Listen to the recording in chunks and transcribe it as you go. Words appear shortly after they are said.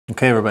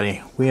Okay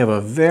everybody, we have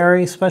a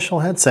very special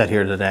headset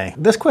here today.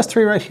 This Quest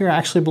 3 right here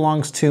actually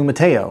belongs to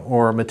Mateo,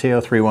 or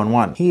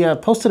Mateo311. He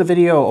posted a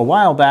video a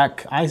while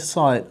back. I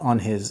saw it on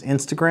his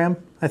Instagram,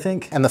 I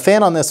think. And the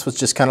fan on this was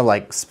just kind of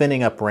like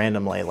spinning up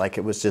randomly, like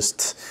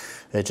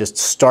it just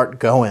start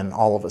going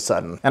all of a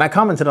sudden. And I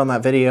commented on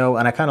that video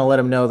and I kind of let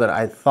him know that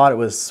I thought it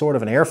was sort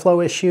of an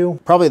airflow issue.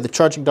 Probably the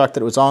charging dock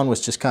that it was on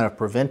was just kind of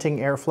preventing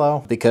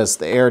airflow because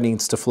the air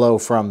needs to flow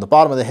from the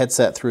bottom of the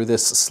headset through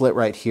this slit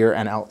right here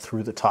and out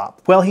through the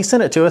top. Well, he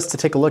sent it to us to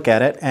take a look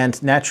at it,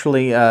 and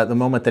naturally the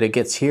moment that it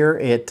gets here,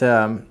 it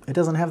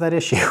doesn't have that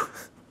issue.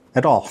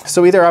 At all.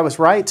 So either I was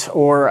right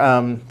or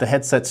the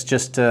headset's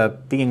just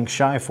being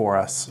shy for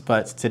us.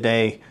 But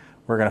today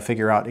we're going to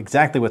figure out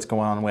exactly what's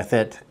going on with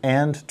it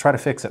and try to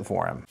fix it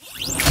for him.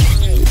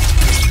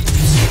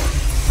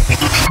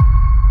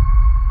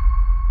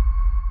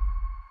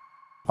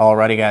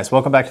 Alrighty guys,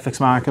 welcome back to Fix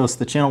My Oculus,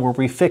 the channel where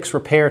we fix,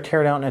 repair,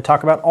 tear down, and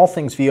talk about all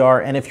things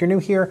VR. And if you're new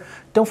here,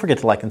 don't forget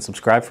to like and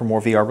subscribe for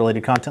more VR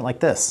related content like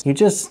this.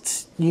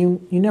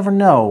 You never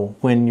know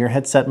when your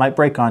headset might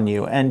break on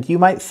you, and you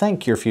might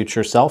thank your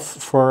future self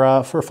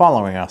for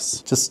following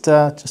us. Just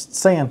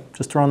saying,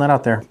 just throwing that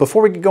out there.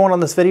 Before we get going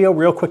on this video,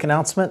 real quick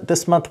announcement.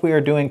 This month we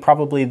are doing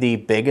probably the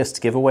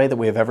biggest giveaway that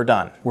we have ever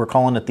done. We're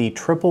calling it the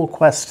Triple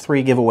Quest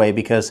 3 giveaway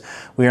because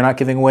we are not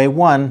giving away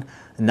one,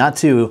 not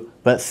two,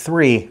 but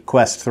 3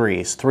 Quest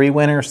 3s. 3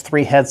 winners,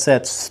 3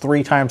 headsets,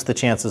 3 times the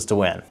chances to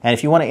win. And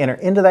if you want to enter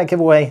into that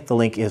giveaway, the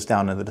link is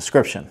down in the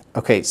description.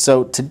 Okay,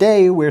 so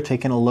today we're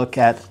taking a look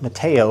at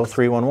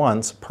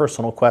Mateo311's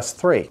personal Quest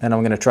 3. And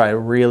I'm gonna try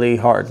really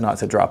hard not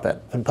to drop it.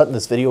 I've been putting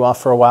this video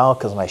off for a while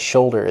because my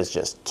shoulder is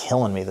just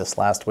killing me this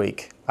last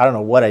week. I don't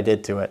know what I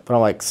did to it, but I'm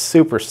like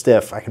super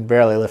stiff. I can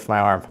barely lift my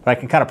arm, but I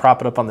can kind of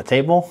prop it up on the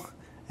table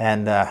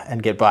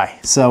and get by.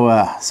 So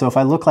if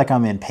I look like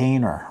I'm in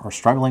pain or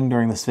struggling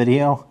during this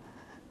video,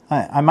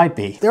 I might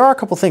be. There are a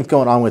couple things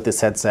going on with this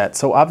headset.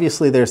 So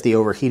obviously there's the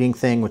overheating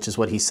thing, which is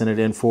what he sent it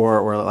in for,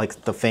 or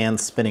like the fan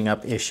spinning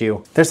up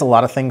issue. There's a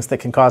lot of things that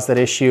can cause that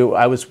issue.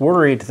 I was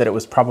worried that it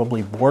was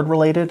probably board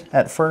related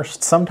at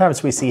first.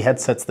 Sometimes we see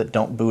headsets that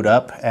don't boot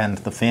up and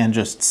the fan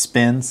just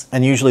spins.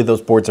 And usually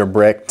those boards are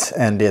bricked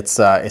and it's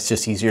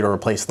just easier to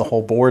replace the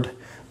whole board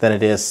than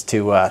it is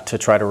to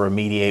try to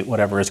remediate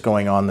whatever is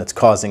going on that's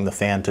causing the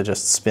fan to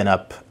just spin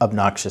up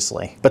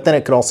obnoxiously. But then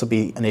it could also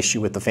be an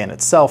issue with the fan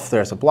itself.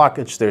 There's a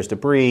blockage, there's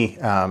debris,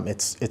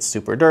 it's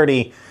super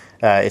dirty.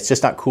 It's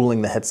just not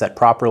cooling the headset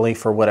properly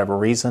for whatever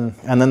reason.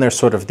 And then there's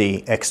sort of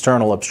the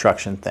external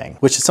obstruction thing,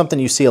 which is something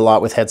you see a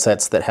lot with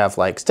headsets that have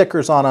like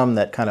stickers on them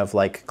that kind of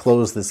like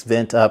close this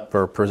vent up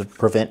or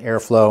prevent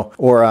airflow,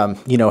 or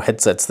you know,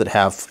 headsets that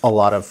have a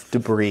lot of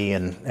debris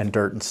and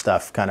dirt and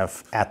stuff kind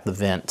of at the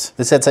vent.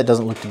 This headset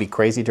doesn't look to be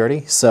crazy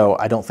dirty, so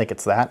I don't think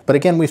it's that. But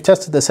again, we've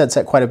tested this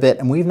headset quite a bit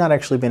and we've not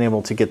actually been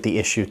able to get the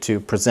issue to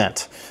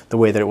present the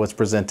way that it was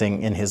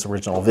presenting in his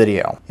original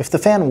video. If the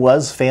fan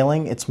was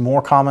failing, it's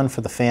more common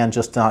for the fan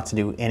just not to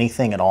do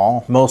anything at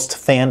all. Most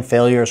fan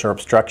failures or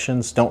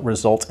obstructions don't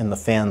result in the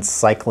fan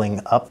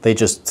cycling up. They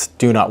just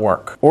do not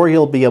work. Or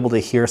you'll be able to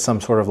hear some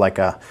sort of like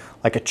a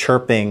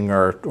chirping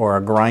or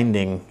a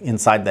grinding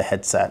inside the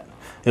headset.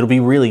 It'll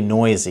be really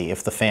noisy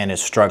if the fan is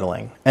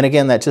struggling. And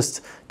again, that just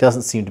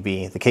doesn't seem to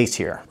be the case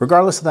here.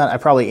 Regardless of that, I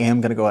probably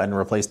am gonna go ahead and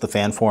replace the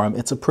fan for him.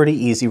 It's a pretty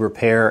easy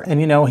repair, and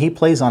you know, he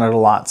plays on it a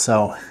lot,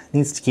 so it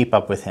needs to keep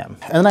up with him.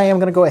 And then I am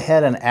gonna go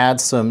ahead and add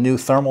some new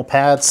thermal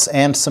pads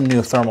and some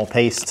new thermal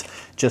paste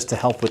just to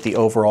help with the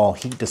overall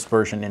heat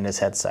dispersion in his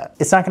headset.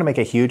 It's not gonna make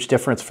a huge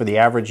difference for the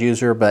average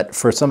user, but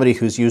for somebody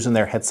who's using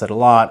their headset a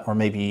lot, or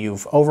maybe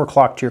you've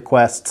overclocked your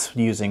Quest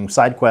using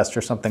SideQuest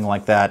or something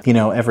like that, you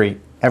know, every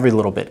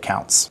little bit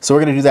counts. So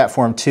we're gonna do that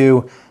for him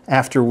too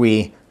after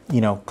we,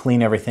 you know,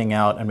 clean everything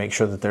out and make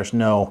sure that there's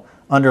no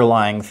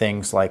underlying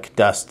things like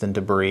dust and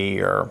debris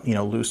or, you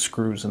know, loose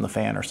screws in the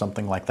fan or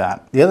something like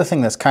that. The other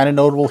thing that's kind of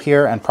notable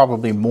here, and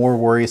probably more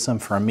worrisome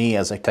for me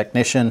as a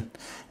technician,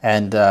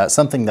 and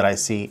something that I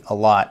see a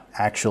lot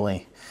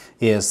actually,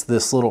 is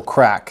this little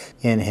crack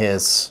in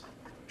his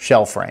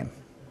shell frame.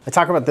 I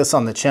talk about this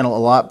on the channel a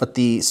lot, but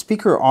the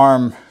speaker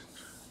arm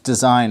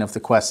design of the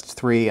Quest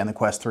 3 and the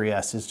Quest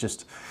 3S is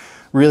just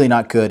really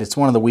not good. It's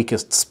one of the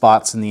weakest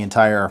spots in the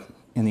entire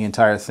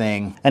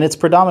thing. And it's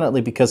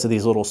predominantly because of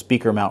these little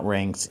speaker mount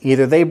rings.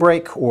 Either they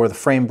break or the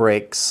frame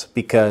breaks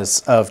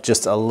because of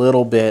just a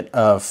little bit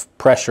of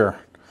pressure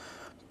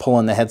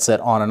pulling the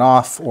headset on and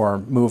off, or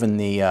moving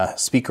the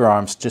speaker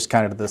arms just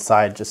kind of to the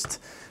side, just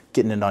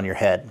getting it on your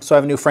head. So I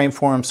have a new frame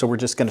for him, so we're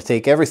just gonna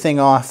take everything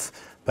off,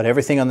 put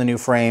everything on the new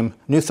frame,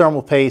 new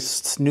thermal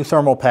paste, new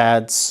thermal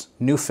pads,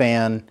 new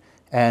fan,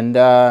 and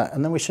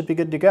then we should be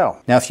good to go.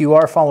 Now, if you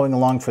are following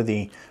along for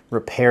the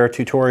repair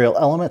tutorial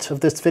element of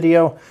this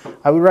video,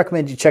 I would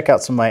recommend you check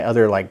out some of my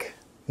other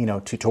you know,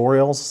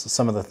 tutorials,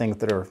 some of the things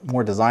that are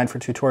more designed for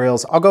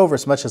tutorials. I'll go over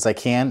as much as I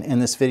can in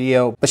this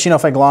video, but you know,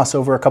 if I gloss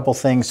over a couple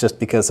things just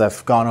because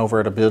I've gone over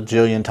it a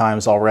bajillion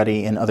times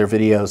already in other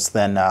videos,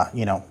 then,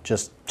 you know,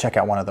 just check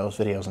out one of those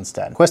videos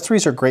instead. Quest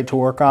 3s are great to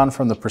work on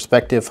from the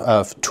perspective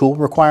of tool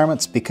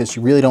requirements because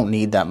you really don't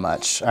need that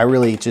much. I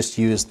really just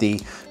use the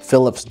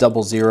Phillips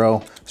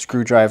 00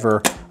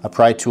 screwdriver, a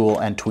pry tool,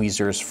 and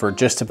tweezers for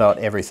just about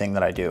everything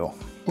that I do.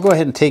 We'll go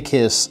ahead and take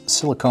his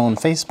silicone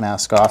face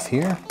mask off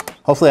here.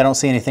 Hopefully I don't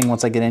see anything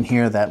once I get in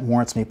here that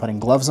warrants me putting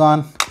gloves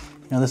on.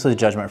 You know, this is a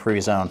judgment-free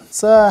zone.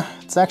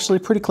 It's actually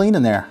pretty clean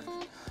in there.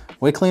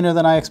 Way cleaner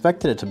than I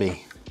expected it to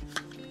be.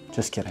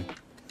 Just kidding.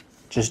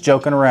 Just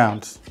joking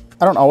around.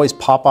 I don't always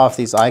pop off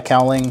these eye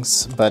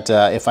cowlings, but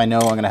if I know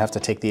I'm gonna have to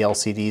take the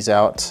LCDs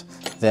out,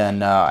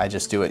 then I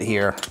just do it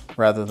here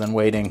rather than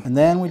waiting. And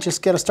then we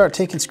just gotta start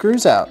taking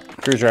screws out.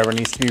 Screwdriver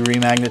needs to be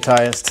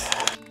remagnetized.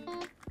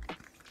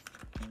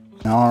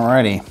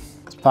 Alrighty,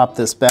 let's pop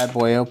this bad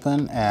boy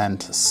open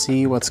and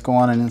see what's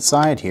going on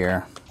inside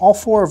here. All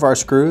 4 of our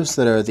screws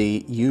that are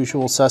the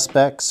usual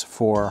suspects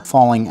for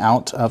falling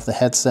out of the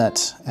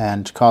headset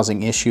and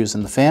causing issues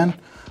in the fan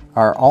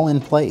are all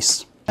in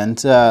place. And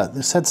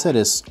this headset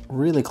is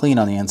really clean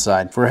on the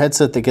inside. For a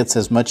headset that gets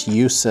as much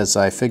use as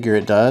I figure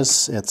it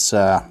does,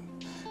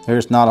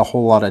 there's not a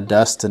whole lot of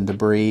dust and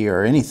debris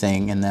or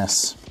anything in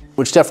this,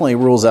 which definitely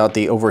rules out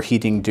the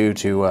overheating due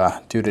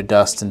to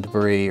dust and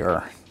debris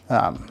or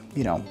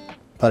you know,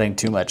 putting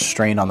too much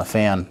strain on the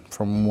fan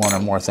from one or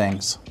more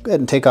things. Go ahead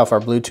and take off our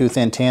Bluetooth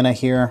antenna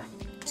here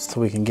so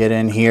we can get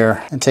in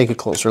here and take a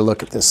closer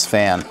look at this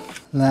fan.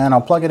 And then I'll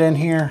plug it in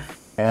here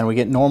and we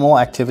get normal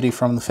activity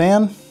from the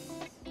fan,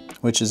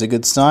 which is a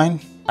good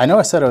sign. I know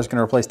I said I was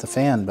gonna replace the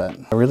fan, but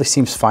it really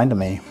seems fine to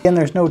me. Again,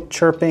 there's no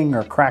chirping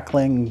or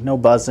crackling, no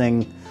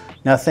buzzing,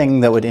 nothing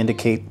that would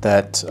indicate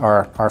that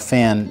our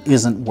fan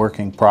isn't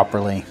working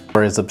properly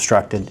or is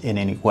obstructed in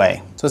any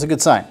way. So it's a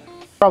good sign.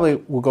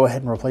 Probably will go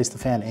ahead and replace the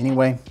fan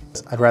anyway.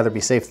 I'd rather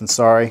be safe than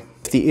sorry.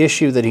 If the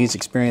issue that he's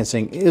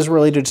experiencing is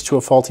related to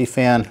a faulty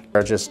fan,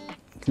 there are just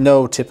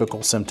no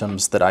typical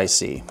symptoms that I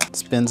see. It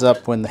spins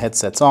up when the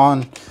headset's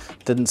on.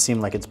 Doesn't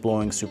seem like it's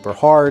blowing super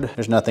hard.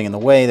 There's nothing in the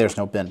way. There's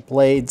no bent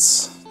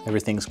blades.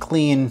 Everything's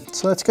clean.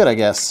 So that's good, I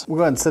guess. We'll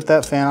go ahead and set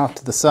that fan off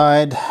to the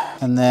side,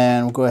 and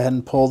then we'll go ahead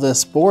and pull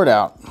this board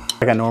out.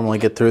 I normally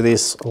get through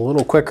these a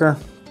little quicker,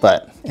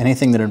 but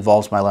anything that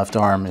involves my left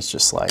arm is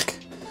just like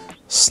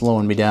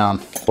slowing me down.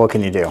 What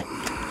can you do?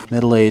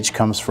 Middle age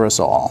comes for us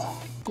all.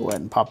 Go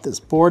ahead and pop this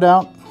board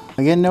out.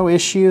 Again, no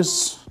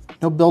issues,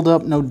 no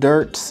buildup, no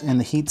dirt in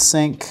the heat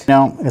sink.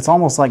 Now, it's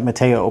almost like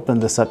Matteo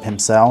opened this up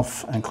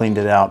himself and cleaned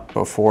it out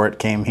before it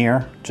came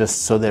here,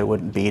 just so that it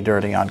wouldn't be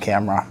dirty on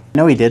camera.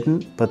 No, he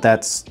didn't, but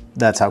that's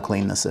how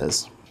clean this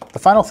is. The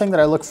final thing that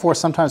I look for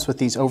sometimes with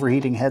these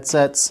overheating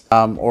headsets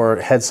or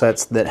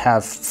headsets that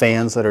have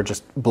fans that are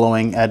just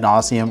blowing ad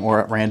nauseum or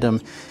at random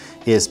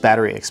is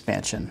battery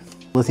expansion.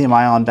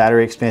 Lithium-ion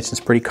battery expansion is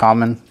pretty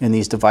common in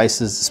these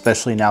devices,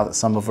 especially now that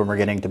some of them are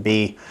getting to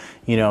be,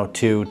 you know,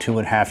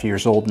 2.5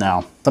 years old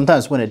now.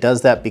 Sometimes when it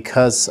does that,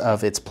 because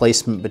of its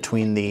placement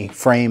between the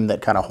frame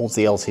that kind of holds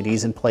the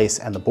LCDs in place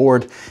and the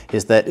board,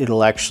 is that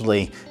it'll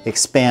actually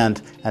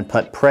expand and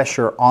put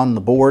pressure on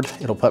the board.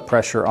 It'll put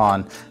pressure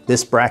on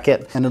this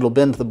bracket and it'll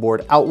bend the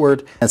board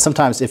outward. And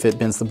sometimes if it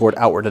bends the board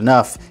outward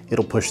enough,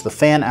 it'll push the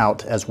fan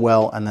out as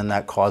well, and then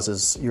that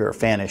causes your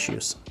fan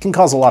issues. It can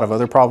cause a lot of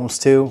other problems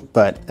too,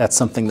 but that's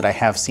something that I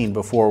have seen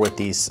before with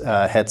these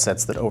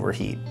headsets that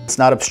overheat. It's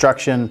not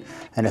obstruction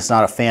and it's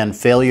not a fan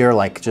failure,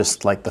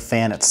 just like the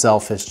fan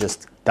itself has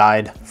just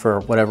died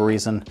for whatever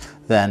reason,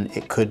 then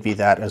it could be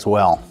that as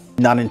well.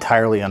 Not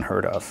entirely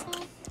unheard of.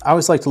 I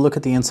always like to look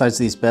at the insides of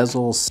these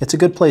bezels. It's a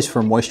good place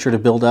for moisture to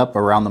build up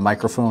around the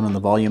microphone and the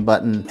volume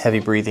button. Heavy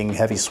breathing,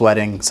 heavy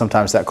sweating,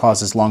 sometimes that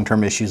causes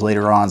long-term issues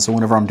later on. So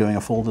whenever I'm doing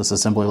a full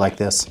disassembly like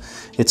this,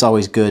 it's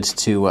always good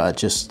to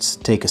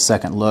just take a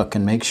second look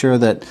and make sure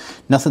that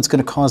nothing's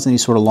gonna cause any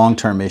sort of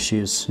long-term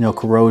issues. No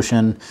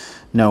corrosion,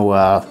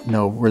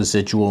 no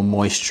residual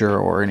moisture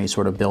or any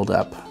sort of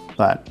buildup.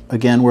 But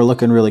again, we're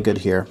looking really good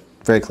here.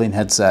 Very clean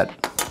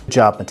headset. Good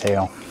job,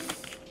 Matteo.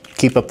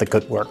 Keep up the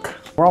good work.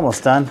 We're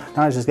almost done.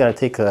 Now I just gotta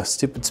take the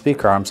stupid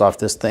speaker arms off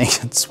this thing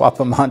and swap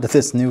them onto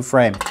this new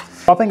frame.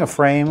 Swapping a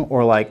frame,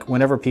 or like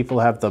whenever people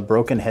have the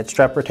broken head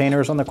strap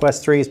retainers on the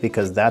Quest 3s,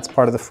 because that's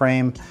part of the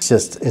frame,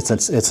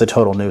 it's a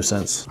total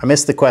nuisance. I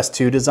missed the Quest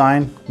 2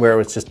 design where it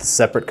was just a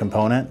separate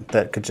component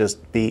that could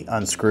just be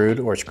unscrewed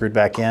or screwed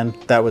back in.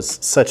 That was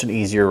such an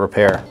easier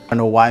repair. I don't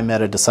know why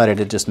Meta decided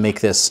to just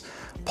make this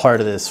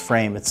part of this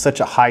frame. It's such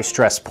a high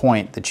stress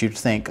point that you'd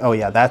think, oh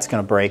yeah, that's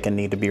gonna break and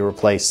need to be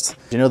replaced.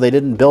 You know, they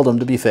didn't build them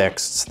to be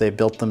fixed. They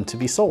built them to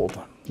be sold.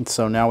 And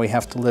so now we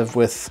have to live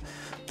with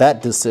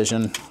that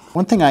decision.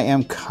 One thing I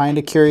am kind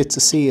of curious to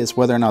see is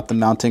whether or not the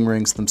mounting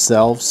rings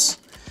themselves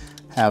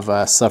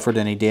have suffered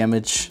any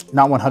damage.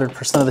 Not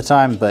 100% of the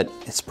time, but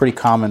it's pretty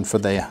common for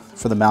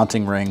the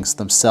mounting rings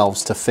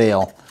themselves to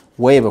fail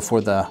way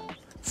before the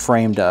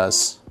frame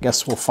does.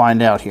 Guess we'll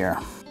find out here.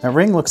 That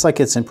ring looks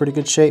like it's in pretty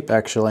good shape,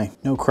 actually.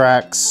 No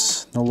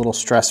cracks, no little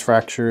stress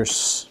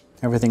fractures.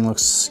 Everything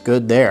looks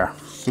good there.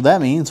 So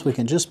that means we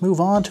can just move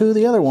on to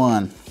the other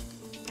one.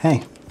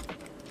 Hey,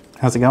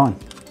 how's it going?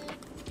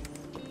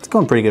 It's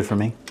going pretty good for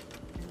me.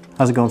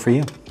 How's it going for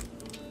you?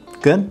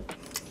 Good?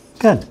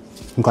 Good.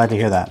 I'm glad to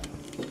hear that.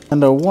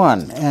 And a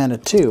 1, and a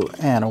 2,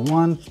 and a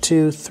 1,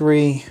 2,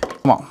 3.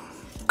 Come on.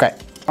 Okay.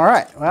 All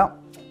right. Well,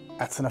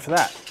 that's enough of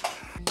that.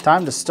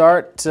 Time to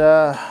start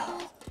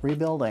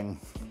rebuilding.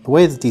 The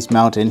way that these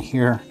mount in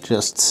here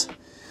just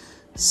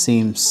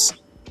seems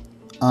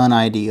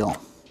unideal.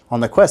 On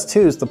the Quest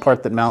 2's, the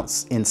part that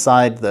mounts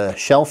inside the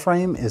shell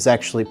frame is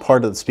actually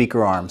part of the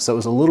speaker arm, so it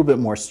was a little bit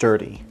more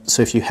sturdy.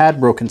 So if you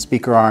had broken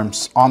speaker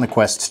arms on the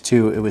Quest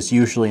 2, it was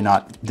usually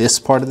not this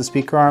part of the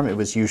speaker arm, it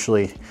was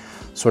usually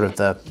sort of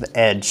the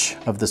edge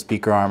of the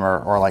speaker arm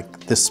or like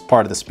this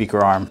part of the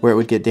speaker arm where it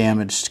would get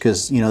damaged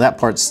because, you know, that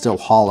part's still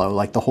hollow.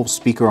 Like the whole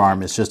speaker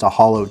arm is just a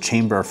hollow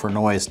chamber for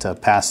noise to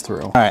pass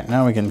through. All right,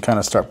 now we can kind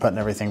of start putting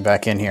everything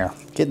back in here.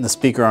 Getting the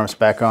speaker arms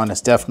back on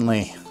is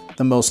definitely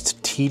the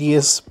most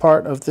tedious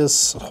part of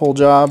this whole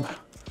job.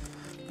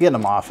 Getting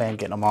them off and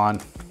getting them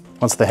on.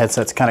 Once the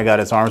headset's kind of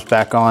got its arms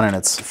back on and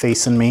it's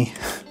facing me,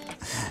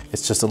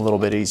 it's just a little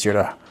bit easier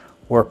to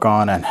work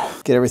on and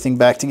get everything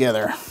back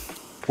together.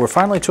 We're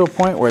finally to a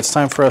point where it's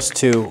time for us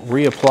to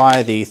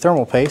reapply the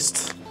thermal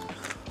paste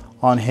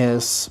on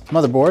his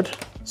motherboard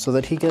so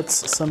that he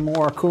gets some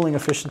more cooling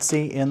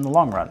efficiency in the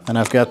long run. And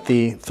I've got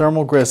the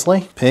Thermal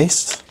Grizzly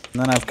paste,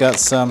 and then I've got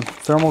some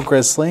Thermal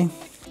Grizzly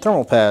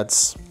thermal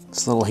pads.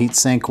 This little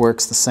heatsink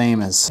works the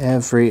same as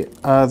every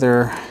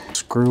other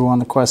screw on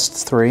the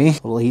Quest 3.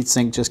 Little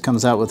heatsink just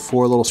comes out with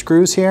 4 little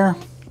screws here.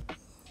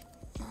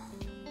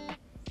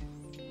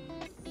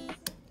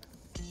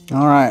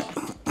 All right.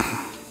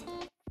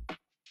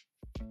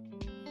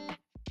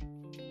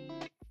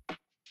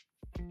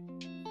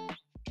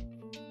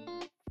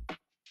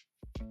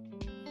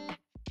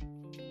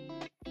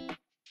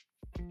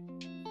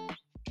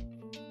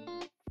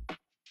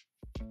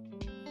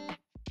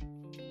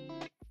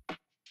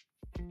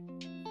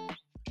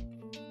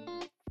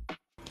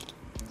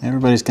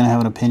 Everybody's gonna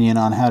have an opinion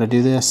on how to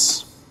do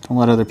this. Don't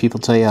let other people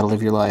tell you how to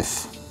live your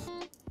life.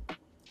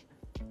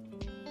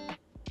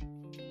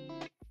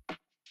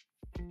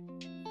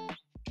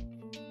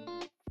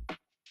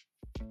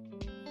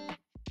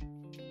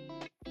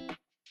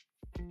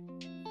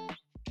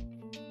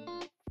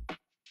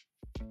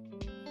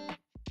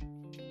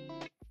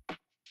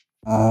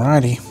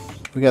 Alrighty,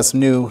 we got some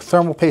new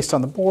thermal paste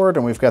on the board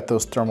and we've got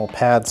those thermal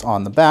pads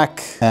on the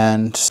back,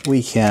 and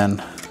we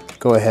can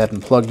go ahead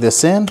and plug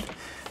this in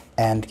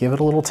and give it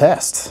a little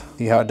test,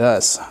 see how it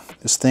does.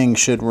 This thing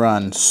should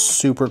run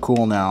super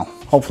cool now.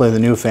 Hopefully the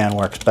new fan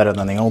works better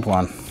than the old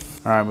one.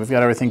 All right, we've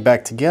got everything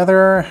back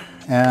together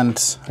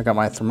and I got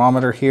my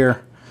thermometer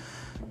here.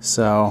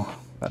 So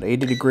about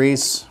 80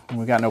 degrees.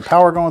 We got no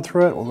power going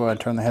through it. We'll go ahead and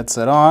turn the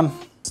headset on.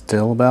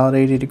 Still about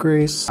 80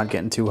 degrees, not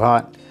getting too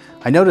hot.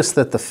 I noticed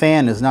that the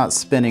fan is not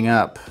spinning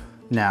up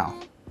now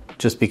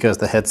just because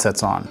the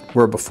headset's on,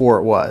 where before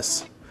it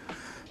was.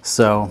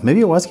 So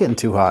maybe it was getting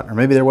too hot, or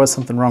maybe there was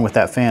something wrong with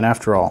that fan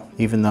after all,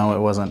 even though it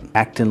wasn't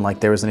acting like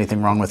there was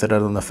anything wrong with it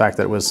other than the fact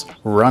that it was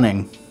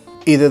running.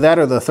 Either that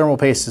or the thermal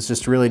paste is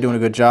just really doing a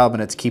good job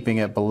and it's keeping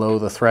it below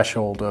the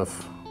threshold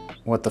of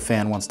what the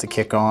fan wants to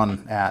kick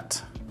on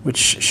at, which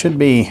should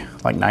be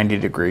like 90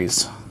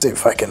 degrees. Let's see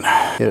if I can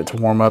get it to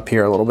warm up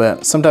here a little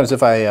bit. Sometimes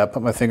if I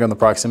put my finger on the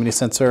proximity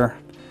sensor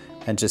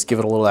and just give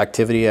it a little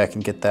activity, I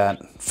can get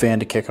that fan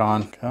to kick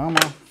on. Come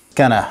on.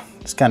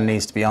 Just kind of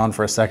needs to be on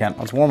for a second.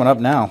 It's warming up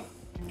now.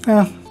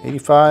 Yeah,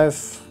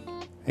 85,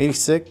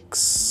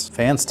 86.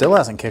 Fan still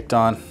hasn't kicked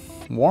on.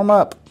 Warm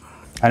up.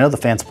 I know the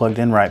fan's plugged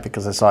in right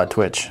because I saw it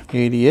twitch.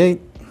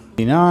 88,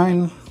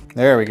 89.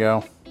 There we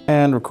go.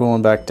 And we're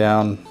cooling back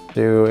down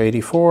to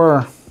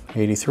 84,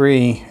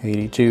 83,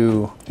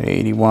 82,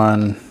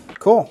 81.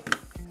 Cool.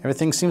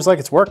 Everything seems like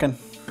it's working.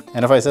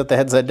 And if I set the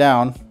headset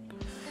down,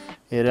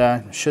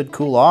 it should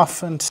cool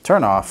off and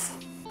turn off.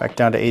 Back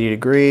down to 80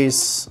 degrees,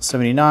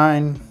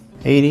 79,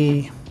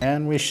 80,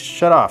 and we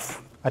shut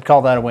off. I'd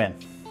call that a win.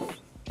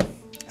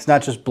 It's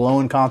not just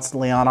blowing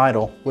constantly on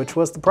idle, which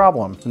was the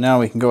problem. So now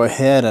we can go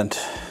ahead and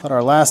put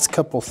our last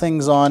couple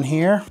things on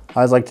here. I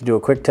always like to do a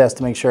quick test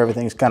to make sure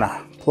everything's kind of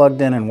plugged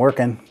in and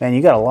working. Man,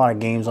 you got a lot of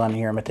games on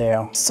here,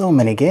 Mateo. So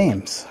many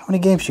games. How many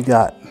games you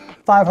got?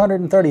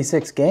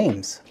 536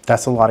 games.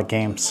 That's a lot of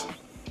games.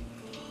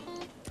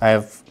 I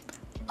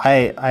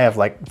have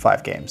like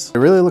 5 games. It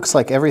really looks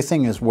like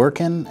everything is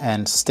working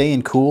and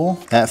staying cool.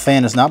 That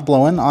fan is not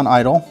blowing on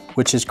idle,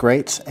 which is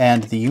great.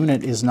 And the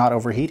unit is not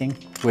overheating,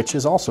 which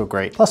is also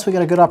great. Plus we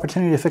got a good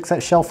opportunity to fix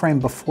that shell frame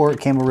before it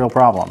became a real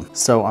problem.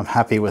 So I'm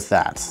happy with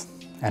that.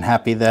 And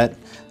happy that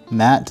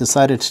Matt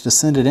decided to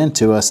send it in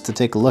to us to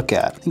take a look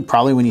at. I think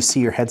probably when you see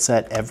your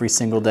headset every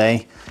single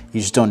day,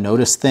 you just don't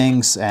notice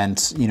things.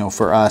 And you know,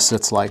 for us,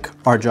 it's like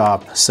our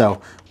job.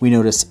 So we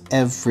notice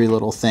every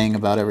little thing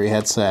about every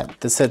headset.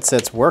 This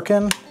headset's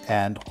working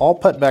and all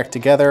put back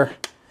together.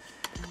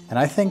 And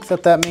I think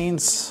that that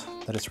means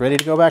that it's ready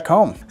to go back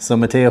home. So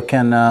Mateo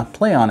can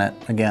play on it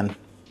again.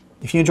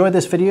 If you enjoyed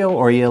this video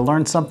or you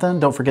learned something,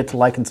 don't forget to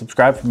like and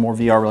subscribe for more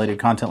VR related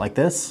content like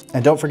this.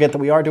 And don't forget that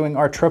we are doing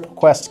our Triple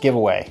Quest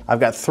giveaway.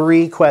 I've got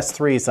 3 Quest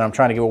 3s that I'm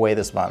trying to give away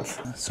this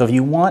month. So if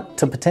you want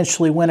to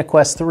potentially win a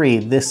Quest 3,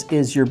 this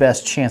is your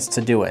best chance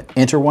to do it.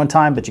 Enter one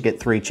time, but you get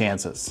 3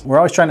 chances. We're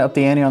always trying to up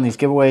the ante on these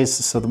giveaways,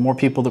 so the more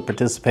people that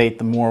participate,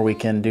 the more we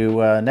can do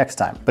next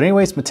time. But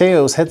anyways,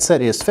 Mateo's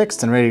headset is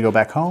fixed and ready to go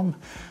back home.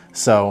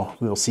 So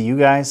we will see you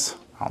guys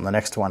on the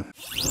next one.